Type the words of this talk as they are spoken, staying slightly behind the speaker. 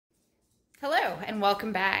Hello and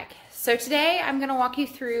welcome back. So today I'm going to walk you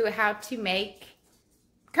through how to make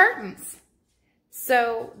curtains.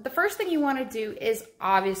 So the first thing you want to do is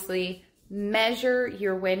obviously measure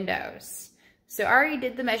your windows. So I already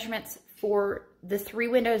did the measurements for the 3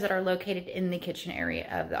 windows that are located in the kitchen area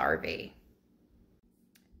of the RV.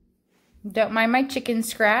 Don't mind my chicken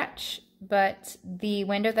scratch, but the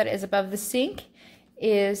window that is above the sink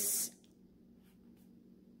is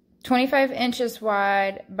 25 inches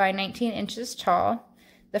wide by 19 inches tall.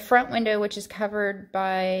 The front window, which is covered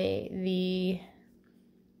by the,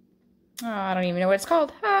 I don't even know what it's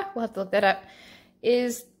called. We'll have to look that up,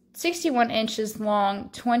 is 61 inches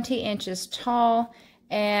long, 20 inches tall,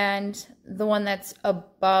 and the one that's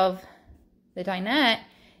above the dinette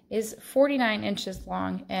is 49 inches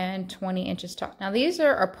long and 20 inches tall. Now these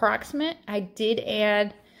are approximate. I did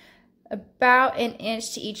add about an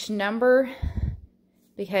inch to each number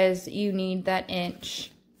because you need that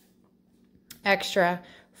inch extra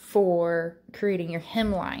for creating your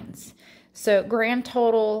hem lines. So grand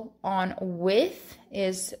total on width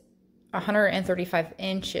is 135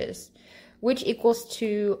 inches, which equals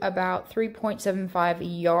to about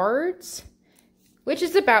 3.75 yards, which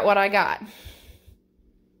is about what I got.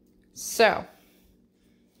 So,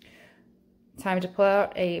 time to pull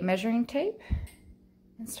out a measuring tape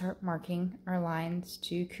and start marking our lines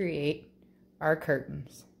to create our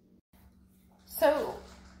curtains. So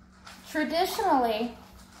traditionally,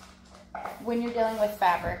 when you're dealing with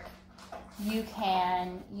fabric, you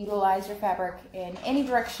can utilize your fabric in any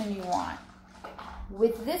direction you want.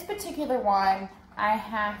 With this particular one, I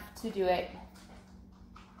have to do it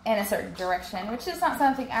in a certain direction, which is not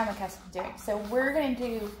something I'm accustomed to doing. So we're going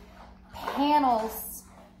to do panels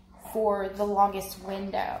for the longest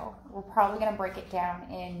window. We're probably going to break it down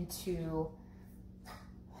into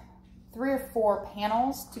 3 or 4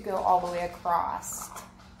 panels to go all the way across,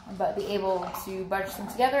 but be able to bunch them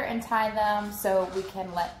together and tie them so we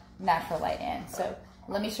can let natural light in. So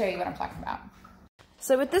let me show you what I'm talking about.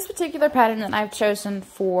 So with this particular pattern that I've chosen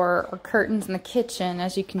for our curtains in the kitchen,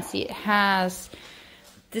 as you can see, it has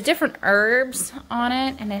the different herbs on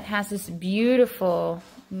it, and it has this beautiful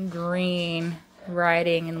green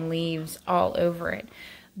writing and leaves all over it.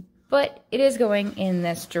 But it is going in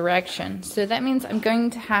this direction. So that means I'm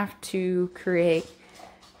going to have to create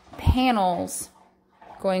panels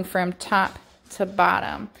going from top to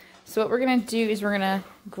bottom. So what we're going to do is we're going to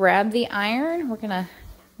grab the iron. We're going to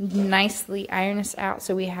nicely iron this out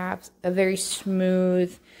so we have a very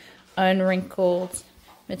smooth, unwrinkled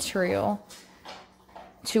material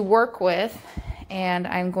to work with. And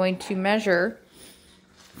I'm going to measure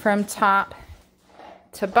from top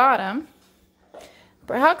to bottom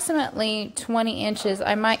approximately 20 inches.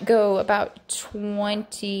 I might go about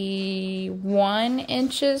 21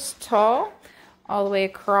 inches tall all the way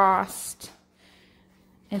across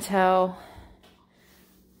until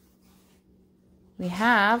we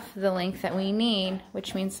have the length that we need,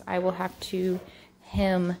 which means I will have to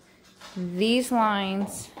hem these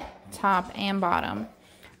lines top and bottom.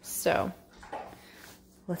 So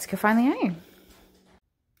let's go find the iron.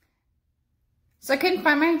 So I couldn't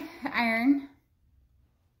find my iron,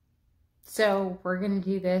 so we're going to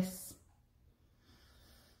do this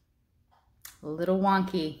a little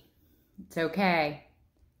wonky. It's okay.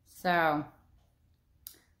 So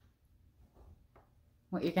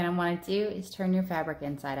what you're going to want to do is turn your fabric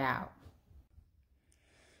inside out.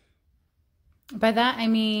 By that I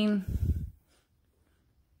mean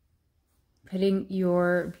putting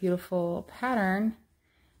your beautiful pattern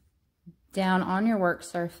down on your work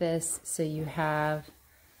surface so you have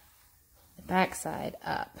the back side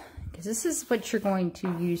up. Because this is what you're going to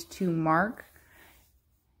use to mark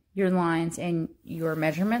your lines and your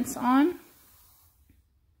measurements on.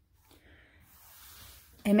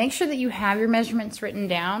 And make sure that you have your measurements written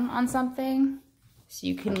down on something so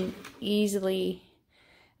you can easily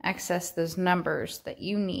access those numbers that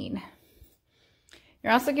you need.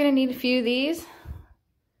 You're also going to need a few of these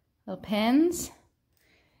little pins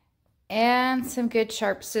and some good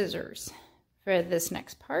sharp scissors for this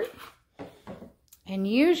next part. And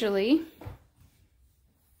usually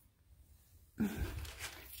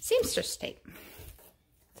seamstress tape.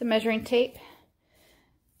 It's a measuring tape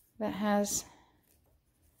that has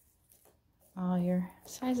all your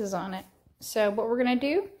sizes on it. So what we're going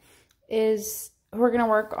to do is we're going to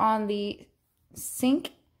work on the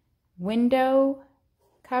sink window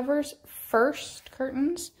covers first,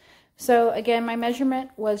 curtains. So again, my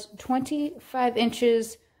measurement was 25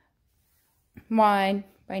 inches wide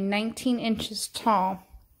by 19 inches tall.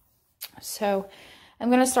 So I'm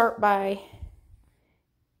going to start by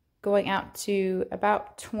going out to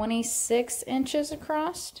about 26 inches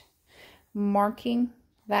across. marking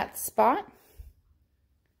that spot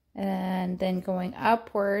and then going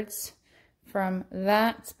upwards from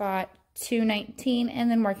that spot to 19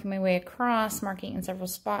 and then working my way across, marking in several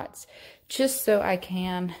spots just so I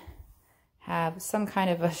can have some kind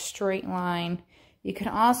of a straight line. You can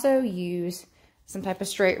also use some type of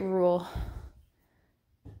straight ruler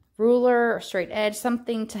or straight edge,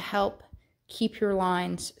 something to help keep your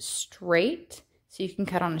lines straight so you can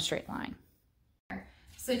cut on a straight line.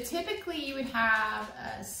 So typically you would have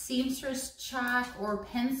a seamstress chalk or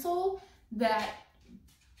pencil that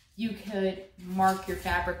you could mark your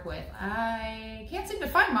fabric with. I can't seem to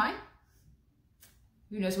find mine.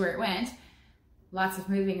 Who knows where it went? Lots of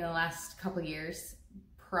moving in the last couple of years.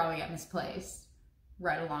 Probably got misplaced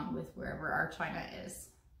right along with wherever our china is.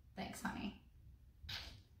 Thanks, honey.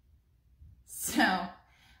 So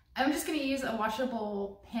I'm just going to use a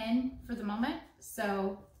washable pen for the moment.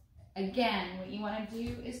 So again, what you want to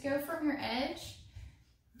do is go from your edge.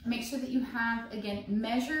 Make sure that you have, again,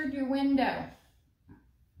 measured your window.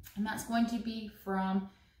 And that's going to be from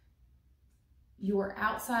your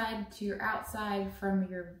outside to your outside, from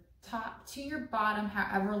your top to your bottom,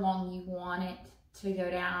 however long you want it to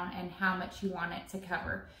go down and how much you want it to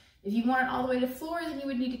cover. If you want it all the way to the floor, then you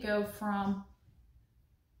would need to go from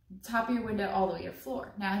the top of your window all the way to the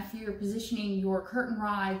floor. Now, if you're positioning your curtain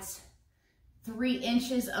rods 3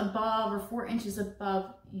 inches above or 4 inches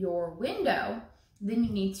above your window, then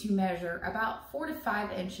you need to measure about 4 to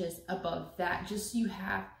 5 inches above that, just so you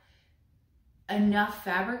have enough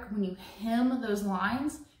fabric when you hem those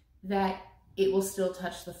lines that it will still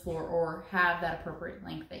touch the floor or have that appropriate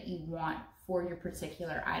length that you want for your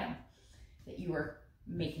particular item that you are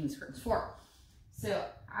making the curtains for. So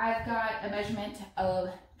I've got a measurement of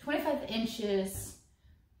 25 inches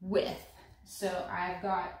width. So I've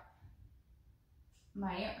got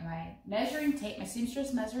my measuring tape, my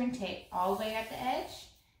seamstress measuring tape all the way at the edge,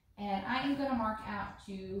 and I am going to mark out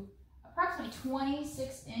to approximately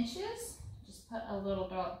 26 inches. Just put a little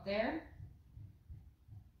dot there.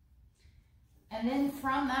 And then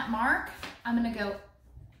from that mark, I'm going to go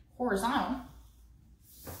horizontal,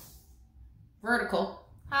 vertical,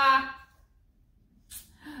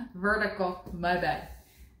 vertical, my bad.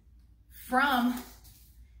 From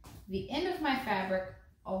the end of my fabric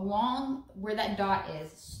along where that dot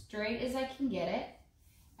is, straight as I can get it,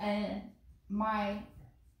 and my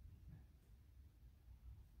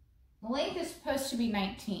length is supposed to be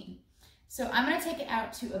 19. So I'm going to take it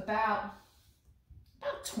out to about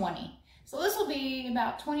 20. So this will be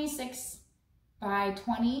about 26 by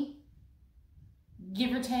 20,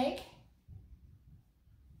 give or take.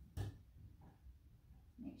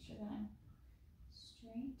 Make sure that I'm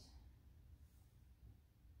straight.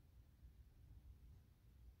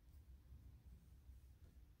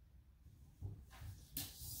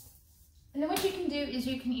 And then what you can do is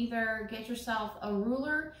you can either get yourself a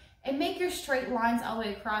ruler and make your straight lines all the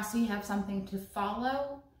way across so you have something to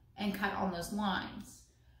follow and cut on those lines.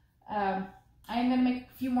 I'm going to make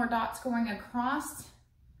a few more dots going across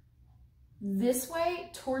this way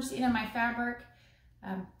towards the end of my fabric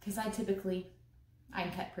because I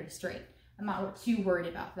can cut pretty straight. I'm not too worried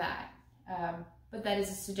about that. But that is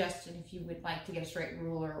a suggestion if you would like to get a straight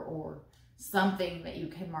ruler or something that you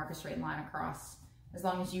can mark a straight line across, as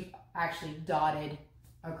long as you've actually dotted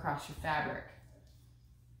across your fabric.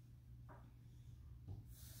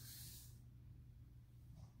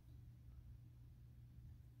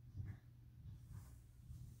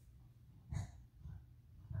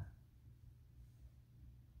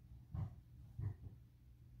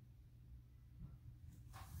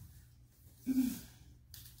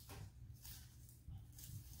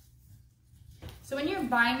 So when you're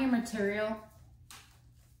buying your material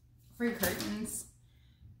for your curtains,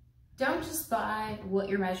 don't just buy what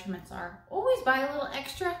your measurements are. Always buy a little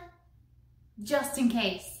extra just in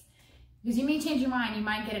case. Because you may change your mind. You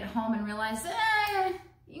might get it home and realize,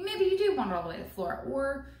 maybe you do want it all the way to the floor.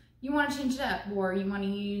 Or you want to change it up. Or you want to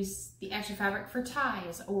use the extra fabric for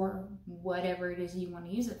ties. Or whatever it is you want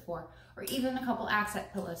to use it for. Or even a couple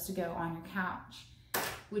accent pillows to go on your couch.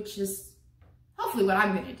 Which is hopefully what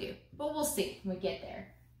I'm going to do. But we'll see when we get there.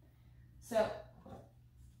 So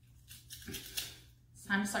it's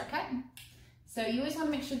time to start cutting. So you always want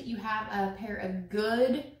to make sure that you have a pair of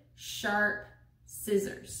good, sharp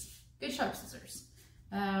scissors. Good, sharp scissors.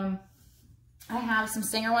 I have some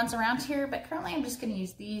Singer ones around here, but currently I'm just going to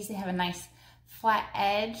use these. They have a nice flat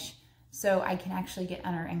edge, so I can actually get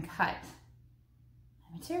under and cut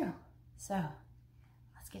my material. So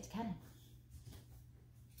let's get to cutting.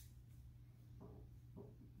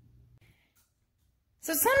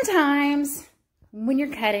 So sometimes when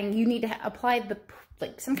you're cutting, you need to apply the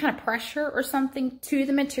like some kind of pressure or something to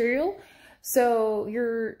the material. So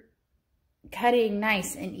you're cutting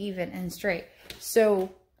nice and even and straight.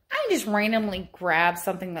 So I just randomly grab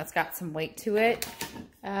something that's got some weight to it.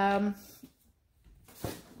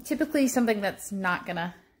 Typically something that's not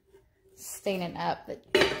gonna stain it up, that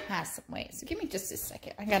has some weight. So give me just a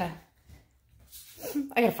second. I gotta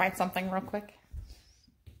find something real quick.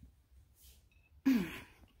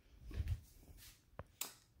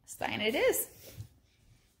 Stein it is.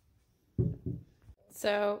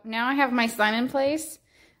 So now I have my sign in place.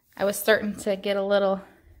 I was starting to get a little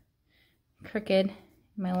crooked in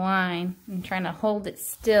my line. I'm trying to hold it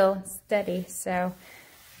still and steady. So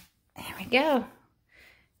there we go.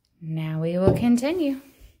 Now we will continue.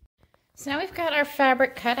 So now we've got our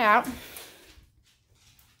fabric cut out.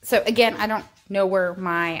 So again, I don't know where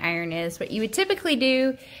my iron is. What you would typically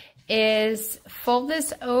do is fold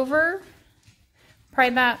this over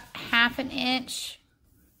probably about 1/2 inch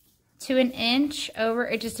to 1 inch over.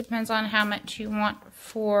 It just depends on how much you want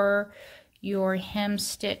for your hem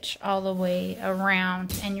stitch all the way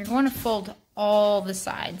around. And you're going to fold all the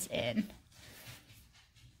sides in.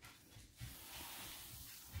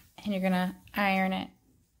 And you're going to iron it.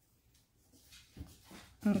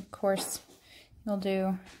 And of course, you'll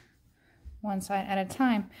do one side at a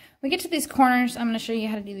time. When we get to these corners, I'm going to show you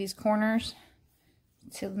how to do these corners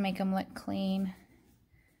to make them look clean.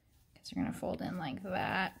 Because you're going to fold in like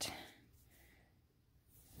that.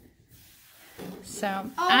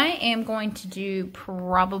 So I am going to do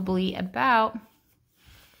probably about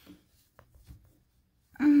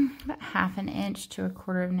 1/2 inch to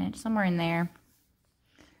 1/4 inch, somewhere in there,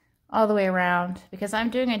 all the way around, because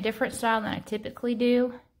I'm doing a different style than I typically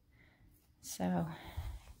do. So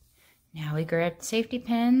now we grab the safety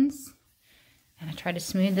pins and I try to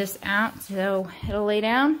smooth this out so it'll lay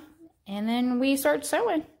down, and then we start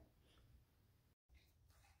sewing.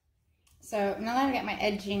 So now that I got my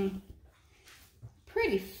edging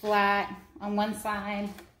pretty flat on one side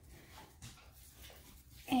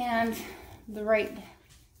and the right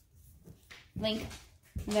length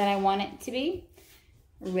that I want it to be,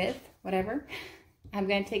 or width, whatever, I'm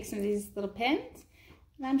going to take some of these little pins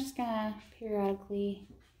and I'm just going to periodically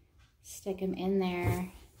stick them in there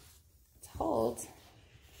to hold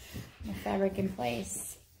the fabric in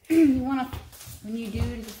place. You want to, when you do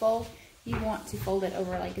the fold, you want to fold it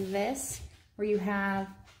over like this, where you have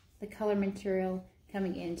the color material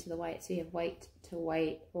coming into the white. So you have white to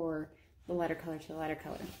white, or the lighter color to the lighter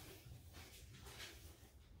color.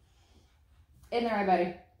 Isn't that right,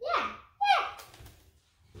 buddy? Yeah.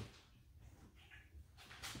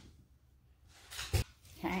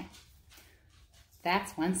 Okay.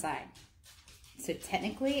 That's one side. So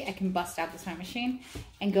technically, I can bust out the sewing machine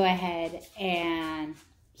and go ahead and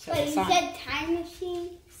sew Wait, this you on. said time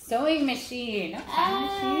machine? Sewing machine. Not time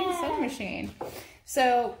machine, sewing machine.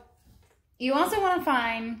 So you also want to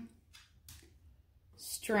find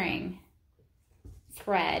string,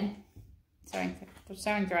 thread, sewing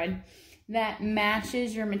thread that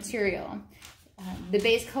matches your material. The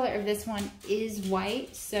base color of this one is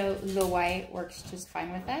white, so the white works just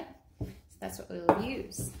fine with it. So that's what we will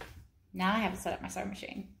use. Now I have to set up my sewing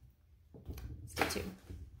machine. Step 2.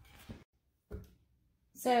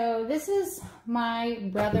 So this is my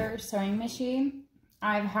brother's sewing machine.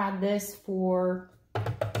 I've had this for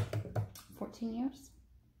 14 years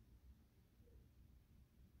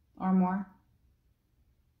or more.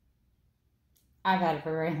 I've had it for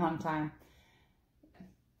a very long time.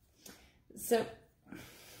 So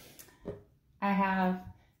I have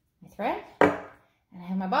my thread and I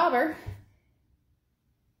have my bobber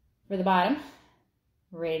for the bottom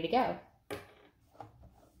ready to go.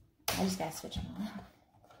 I just gotta switch them all out.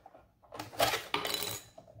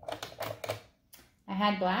 I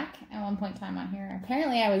had black at one point in time on here.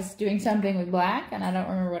 Apparently I was doing something with black and I don't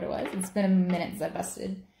remember what it was. It's been a minute since I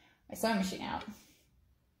busted my sewing machine out.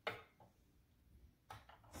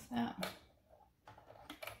 So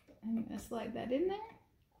I'm gonna slide that in there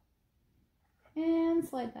and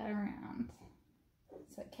slide that around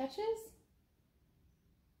so it catches.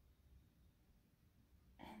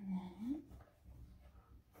 And then,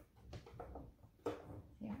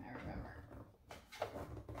 yeah, I remember.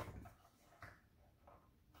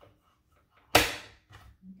 There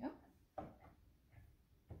we go.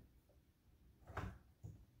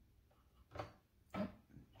 Nope.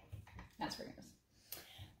 That's where it goes.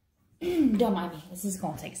 Don't mind me. This is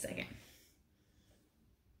going to take a second.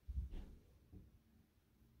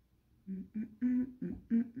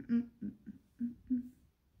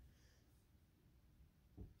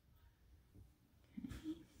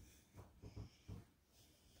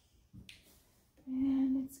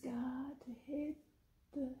 And it's got to hit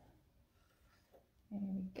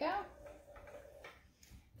go.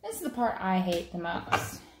 This is the part I hate the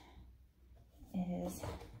most, is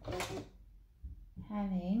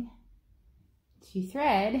having to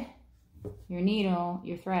thread your needle,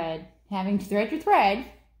 your thread, having to thread your thread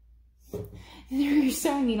through your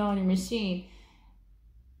sewing needle on your machine.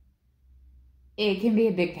 It can be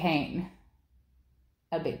a big pain.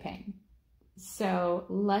 A big pain. So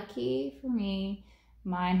lucky for me,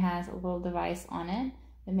 mine has a little device on it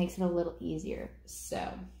that makes it a little easier. So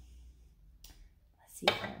let's see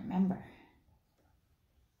if I remember.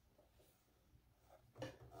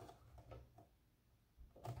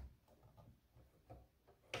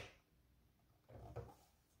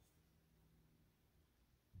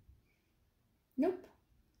 Nope.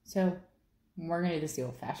 So we're gonna do this the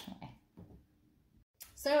old-fashioned way.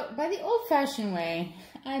 So by the old-fashioned way,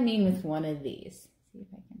 I mean with one of these. See if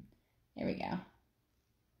I can, there we go.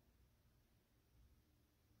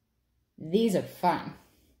 These are fun.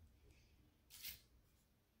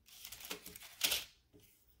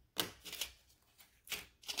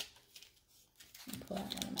 I'll pull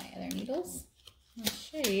out one of my other needles. I'll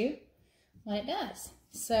show you what it does.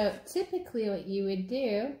 So typically what you would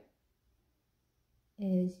do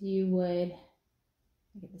is you would,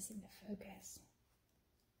 get this thing to focus.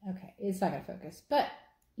 Okay, it's not gonna focus, but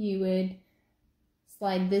you would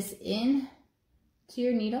slide this in to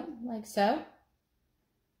your needle like so.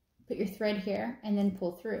 Put your thread here and then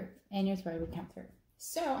pull through, and your thread would come through.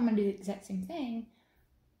 So I'm gonna do the exact same thing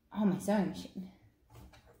on my sewing machine.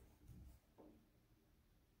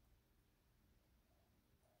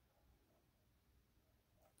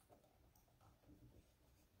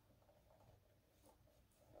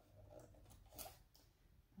 I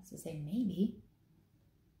was gonna say maybe.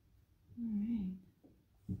 All right.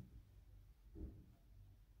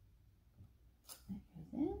 That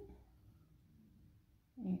goes in.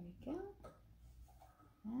 There we go.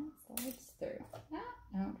 That slides through. Ah,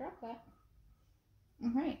 don't drop that.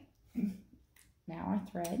 All right. Now our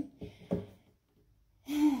thread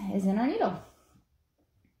is in our needle.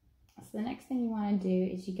 So the next thing you want to do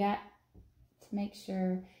is you got to make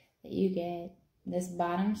sure that you get this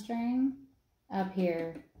bottom string up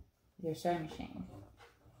here with your sewing machine.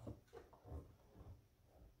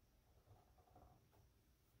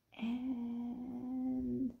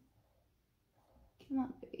 And come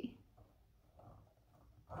on, baby.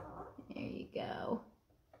 There you go.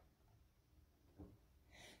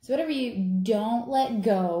 So whatever you don't let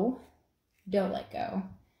go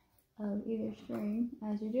of either string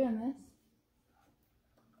as you're doing this.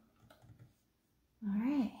 All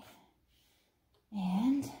right.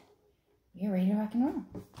 And we're ready to rock and roll.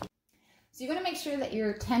 So you want to make sure that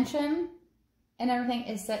your tension and everything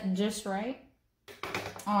is set just right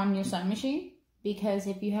on your sewing machine, because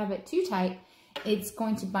if you have it too tight, it's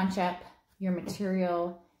going to bunch up your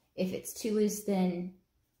material. If it's too loose, then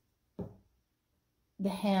the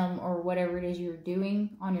hem or whatever it is you're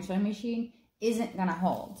doing on your sewing machine isn't gonna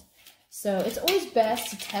hold. So it's always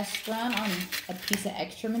best to test run on a piece of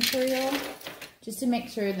extra material just to make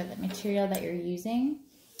sure that the material that you're using,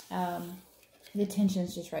 the tension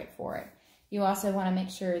is just right for it. You also want to make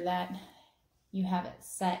sure that you have it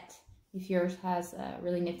set. If yours has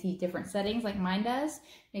really nifty different settings like mine does,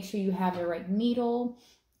 make sure you have the right needle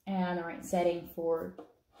and the right setting for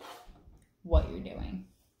what you're doing.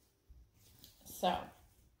 So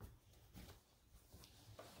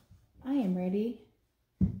I am ready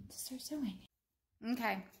to start sewing.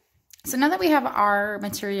 Okay, so now that we have our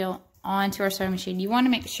material onto our sewing machine, you want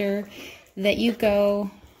to make sure that you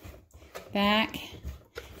go back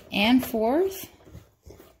and forth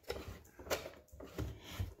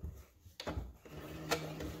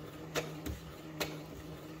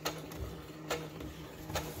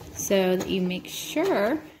so that you make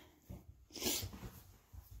sure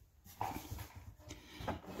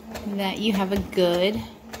that you have a good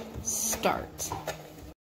start.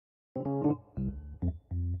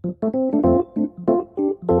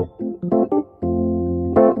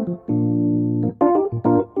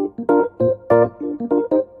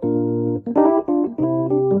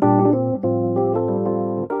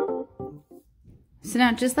 So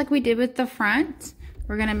now, just like we did with the front,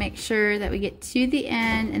 we're going to make sure that we get to the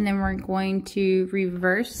end, and then we're going to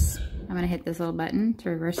reverse. I'm going to hit this little button to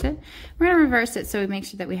reverse it. We're going to reverse it so we make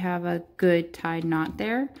sure that we have a good tied knot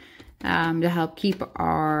there to help keep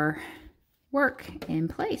our work in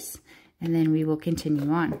place. And then we will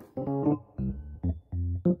continue on.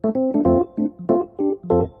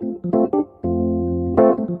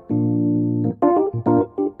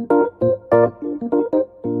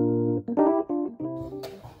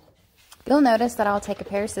 You'll notice that I'll take a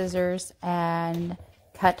pair of scissors and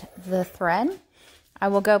cut the thread I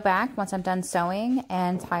will go back once I'm done sewing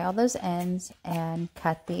and tie all those ends and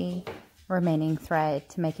cut the remaining thread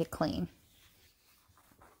to make it clean.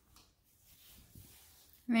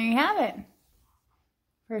 And there you have it.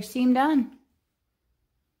 First seam done.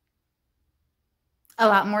 A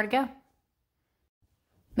lot more to go.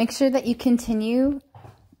 Make sure that you continue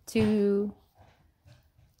to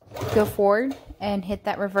go forward and hit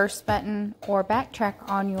that reverse button or backtrack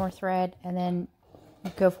on your thread, and then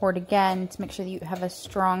go forward again to make sure that you have a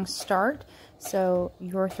strong start so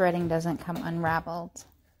your threading doesn't come unraveled.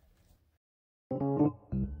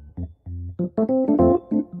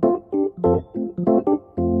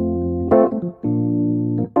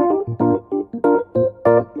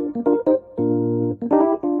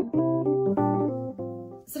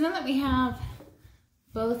 So now that we have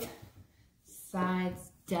both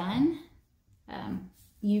sides done,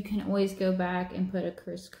 you can always go back and put a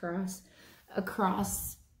crisscross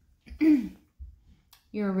across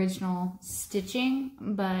your original stitching,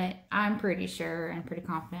 but I'm pretty sure and pretty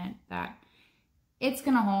confident that it's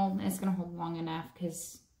gonna hold. It's gonna hold long enough,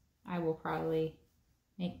 because I will probably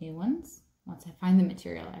make new ones once I find the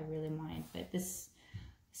material I really wanted, but this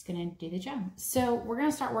is gonna do the job. So we're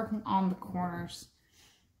gonna start working on the corners.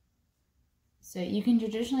 So you can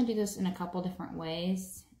traditionally do this in a couple different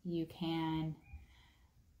ways. You can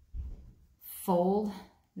fold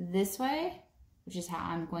this way, which is how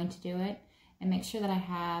I'm going to do it, and make sure that I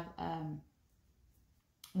have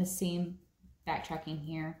the seam backtracking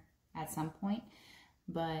here at some point,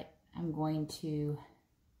 but I'm going to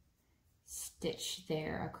stitch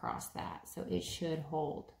there across that, so it should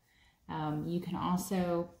hold. You can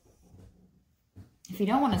also, if you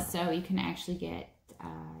don't want to sew, you can actually get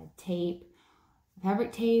tape,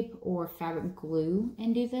 fabric tape or fabric glue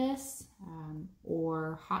and do this,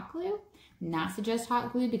 or hot glue. Not suggest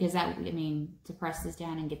hot glue, because that, I mean, to press this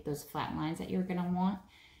down and get those flat lines that you're gonna want,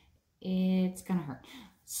 it's gonna hurt.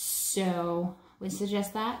 So we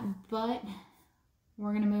suggest that, but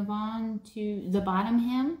we're gonna move on to the bottom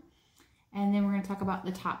hem, and then we're gonna talk about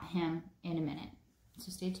the top hem in a minute.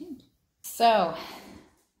 So stay tuned. So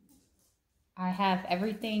I have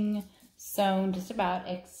everything sewn just about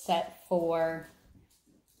except for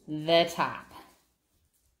the top.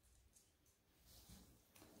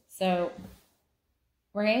 So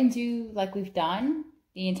we're going to do like we've done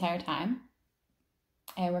the entire time,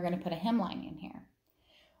 and we're going to put a hemline in here.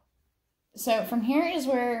 So from here is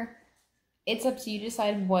where it's up to you to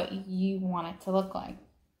decide what you want it to look like.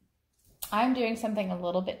 I'm doing something a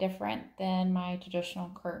little bit different than my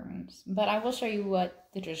traditional curtains, but I will show you what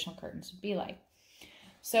the traditional curtains would be like.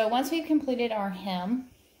 So once we've completed our hem,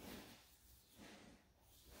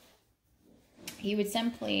 you would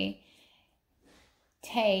simply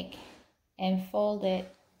take and fold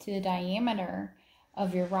it to the diameter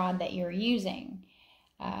of your rod that you're using.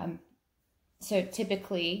 So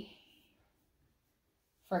typically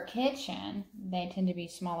for kitchen, they tend to be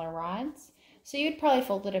smaller rods. So you'd probably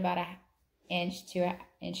fold it about 1 inch to 1.5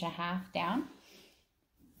 inches down,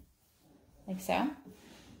 like so. And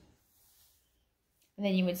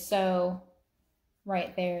then you would sew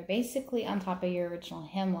right there, basically on top of your original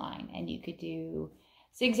hemline, and you could do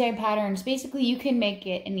zigzag patterns. Basically, you can make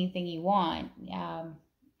it anything you want.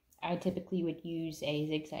 I typically would use a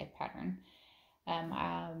zigzag pattern.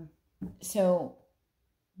 So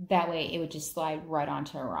that way it would just slide right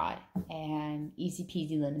onto a rod, and easy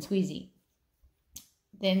peasy lemon squeezy.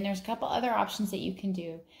 Then there's a couple other options that you can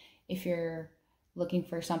do if you're looking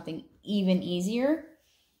for something even easier.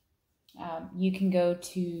 You can go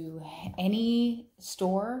to any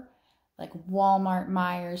store like Walmart,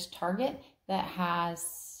 Myers, Target that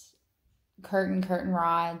has curtain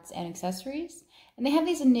rods and accessories. And they have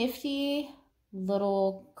these nifty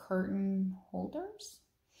little curtain holders.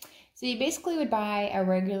 So you basically would buy a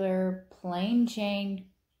regular plain chain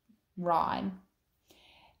rod,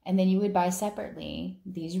 and then you would buy separately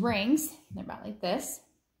these rings. They're about like this.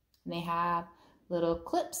 And they have little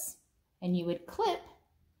clips, and you would clip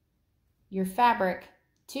your fabric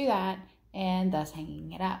to that and thus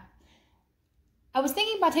hanging it up. I was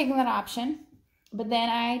thinking about taking that option, but then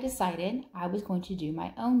I decided I was going to do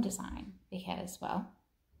my own design because, well,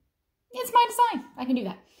 it's my design. I can do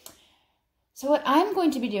that. So what I'm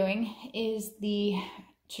going to be doing is the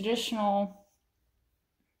traditional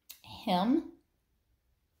hem,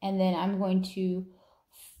 and then I'm going to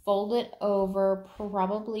fold it over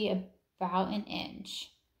probably about 1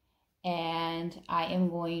 inch. And I am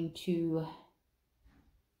going to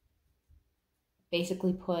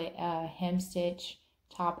basically put a hem stitch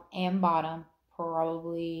top and bottom,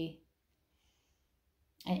 probably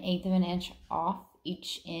 1/8 of an inch off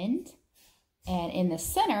each end. And in the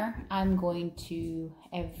center, I'm going to,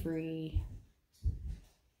 every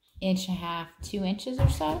 1.5 to 2 inches or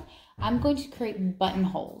so, I'm going to create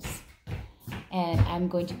buttonholes. And I'm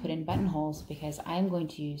going to put in buttonholes because I'm going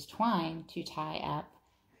to use twine to tie up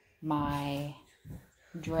my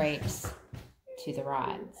drapes to the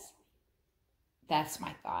rods. That's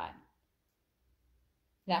my thought.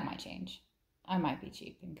 That might change. I might be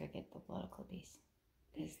cheap and go get the little clippies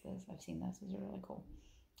because I've seen those. Those are really cool.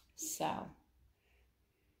 So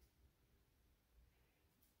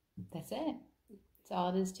that's it. That's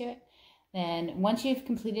all it is to it. Then once you've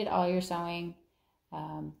completed all your sewing,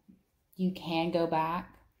 you can go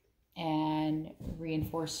back and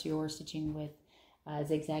reinforce your stitching with a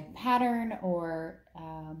zigzag pattern or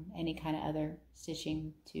any kind of other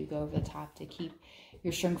stitching to go over the top to keep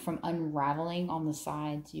your string from unraveling on the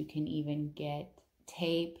sides. You can even get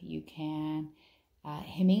tape. You can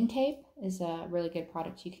hemming tape is a really good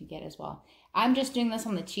product you can get as well. I'm just doing this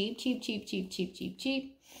on the cheap.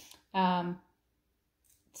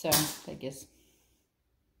 So I guess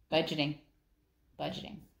budgeting.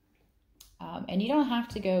 And you don't have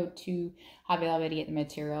to go to Hobby Lobby to get the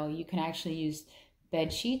material. You can actually use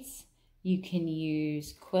bed sheets. You can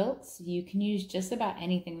use quilts. You can use just about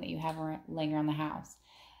anything that you have laying around the house.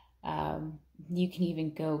 You can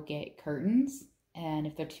even go get curtains. And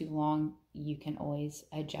if they're too long, you can always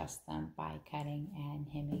adjust them by cutting and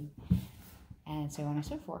hemming and so on and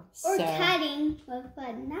so forth. Or cutting with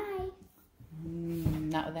a knife.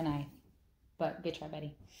 Not with a knife, but good try,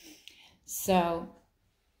 Betty. So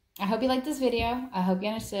I hope you liked this video. I hope you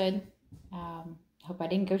understood. Hope I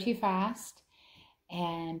didn't go too fast.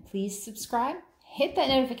 And please subscribe, hit that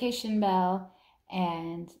notification bell,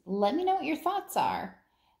 and let me know what your thoughts are.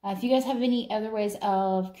 If you guys have any other ways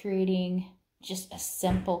of creating just a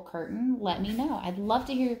simple curtain, let me know. I'd love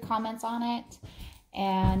to hear your comments on it.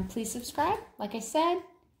 And please subscribe, like I said.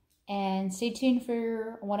 And stay tuned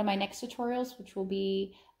for one of my next tutorials, which will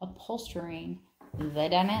be upholstering the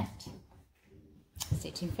dinette.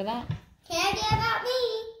 Stay tuned for that. Can't forget about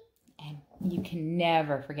me. And you can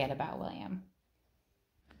never forget about William.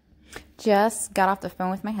 Just got off the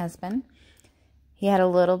phone with my husband. He had a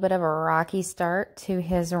little bit of a rocky start to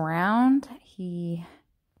his round. He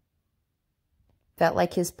felt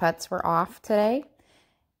like his putts were off today.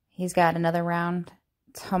 He's got another round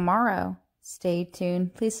tomorrow. Stay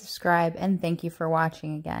tuned. Please subscribe, and thank you for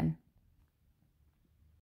watching again.